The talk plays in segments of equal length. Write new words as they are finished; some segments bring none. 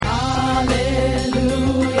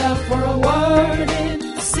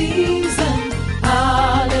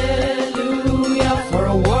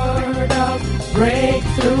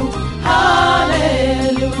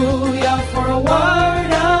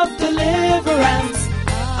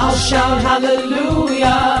shout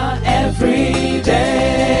hallelujah every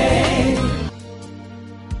day.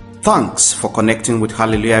 Thanks for connecting with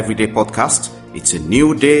Hallelujah Everyday Podcast. It's a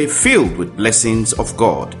new day filled with blessings of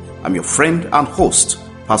God. I'm your friend and host,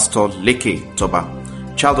 Pastor Leke Toba.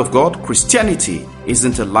 Child of God, Christianity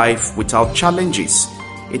isn't a life without challenges.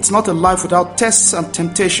 It's not a life without tests and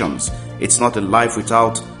temptations. It's not a life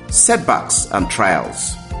without setbacks and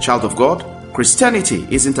trials. Child of God, Christianity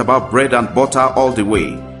isn't about bread and butter all the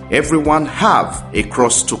way. Everyone have a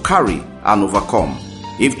cross to carry and overcome.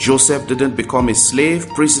 If Joseph didn't become a slave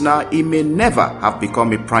prisoner, he may never have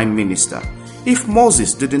become a prime minister. If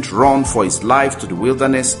Moses didn't run for his life to the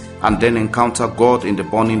wilderness and then encounter God in the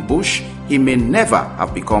burning bush, he may never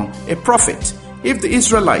have become a prophet. If the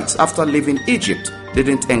Israelites, after leaving Egypt,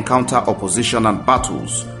 didn't encounter opposition and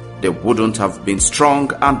battles, they wouldn't have been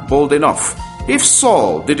strong and bold enough. If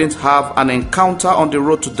Saul didn't have an encounter on the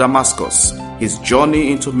road to Damascus, his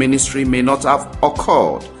journey into ministry may not have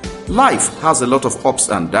occurred. Life has a lot of ups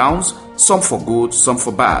and downs, some for good, some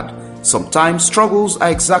for bad. Sometimes struggles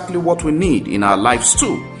are exactly what we need in our lives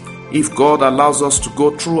too. If God allows us to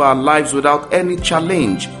go through our lives without any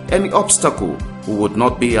challenge, any obstacle, we would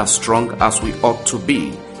not be as strong as we ought to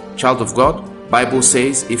be. Child of God, Bible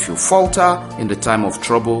says, if you falter in the time of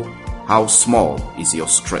trouble, how small is your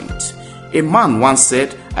strength? A man once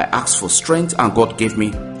said, I asked for strength and God gave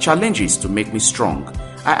me challenges to make me strong.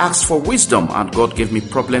 I asked for wisdom and God gave me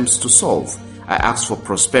problems to solve. I asked for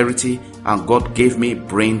prosperity and God gave me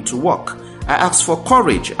brain to work. I asked for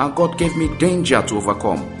courage and God gave me danger to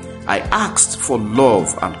overcome. I asked for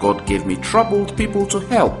love and God gave me troubled people to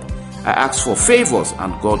help. I asked for favors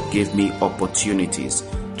and God gave me opportunities.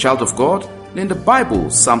 Child of God, in the Bible,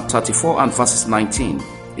 Psalm 34 and verses 19,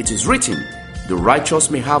 it is written, the righteous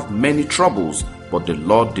may have many troubles, but the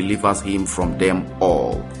Lord delivers him from them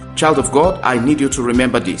all. Child of God, I need you to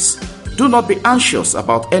remember this. Do not be anxious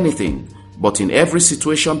about anything, but in every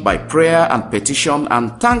situation by prayer and petition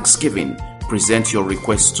and thanksgiving, present your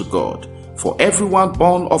requests to God. For everyone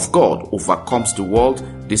born of God overcomes the world.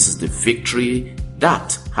 This is the victory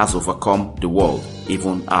that has overcome the world,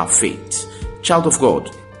 even our faith. Child of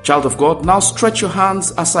God, now stretch your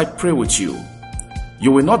hands as I pray with you.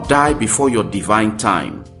 You will not die before your divine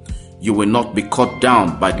time. You will not be cut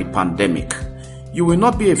down by the pandemic. You will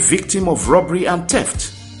not be a victim of robbery and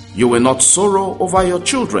theft. You will not sorrow over your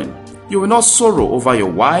children. You will not sorrow over your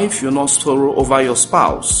wife. You will not sorrow over your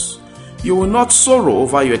spouse. You will not sorrow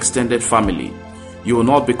over your extended family. You will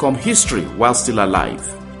not become history while still alive.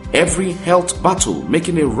 Every health battle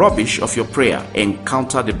making a rubbish of your prayer,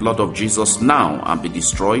 encounter the blood of Jesus now and be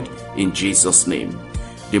destroyed in Jesus' name.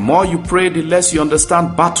 The more you pray, the less you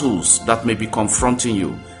understand battles that may be confronting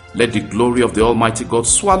you. Let the glory of the Almighty God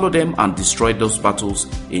swallow them and destroy those battles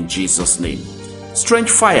in Jesus' name. Strange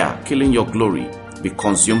fire killing your glory, be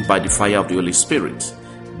consumed by the fire of the Holy Spirit.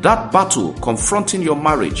 That battle confronting your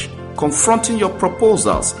marriage, confronting your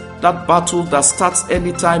proposals, that battle that starts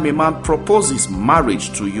anytime a man proposes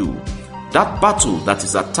marriage to you, that battle that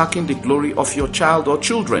is attacking the glory of your child or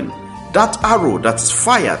children, that arrow that is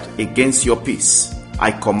fired against your peace, I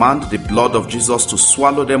command the blood of Jesus to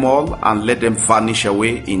swallow them all and let them vanish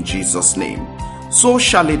away in Jesus' name. So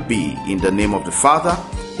shall it be in the name of the Father,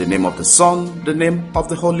 the name of the Son, the name of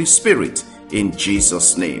the Holy Spirit, in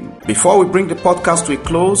Jesus' name. Before we bring the podcast to a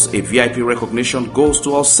close, a VIP recognition goes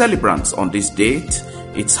to all celebrants on this date.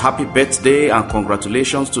 It's happy birthday and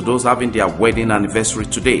congratulations to those having their wedding anniversary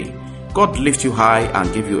today. God lift you high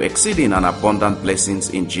and give you exceeding and abundant blessings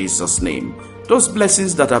in Jesus' name. Those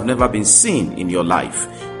blessings that have never been seen in your life.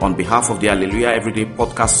 On behalf of the Hallelujah Everyday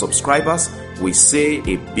Podcast subscribers, we say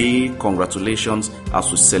a big congratulations as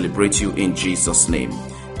we celebrate you in Jesus' name.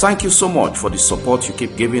 Thank you so much for the support you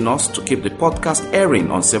keep giving us to keep the podcast airing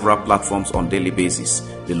on several platforms on a daily basis.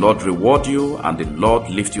 The Lord reward you and the Lord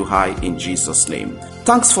lift you high in Jesus' name.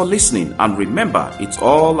 Thanks for listening, and remember, it's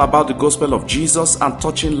all about the gospel of Jesus and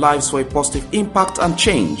touching lives for a positive impact and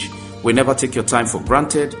change. We never take your time for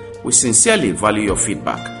granted. We sincerely value your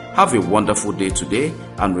feedback. Have a wonderful day today,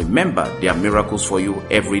 and remember, there are miracles for you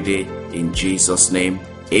every day in Jesus' name.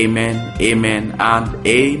 Amen, amen, and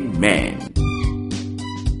amen.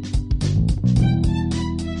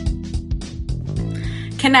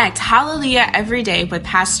 Connect Hallelujah every day with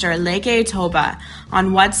Pastor Leke Toba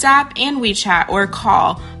on WhatsApp and WeChat, or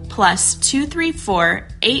call +234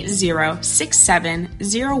 8067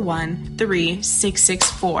 013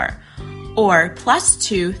 or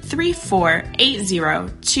 +234 80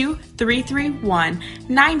 2331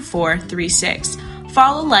 9436.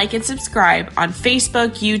 Follow, like, and subscribe on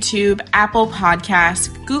Facebook, YouTube, Apple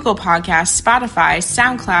Podcasts, Google Podcasts, Spotify,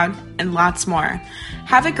 SoundCloud, and lots more.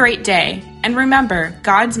 Have a great day, and remember,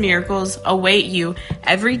 God's miracles await you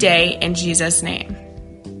every day in Jesus' name.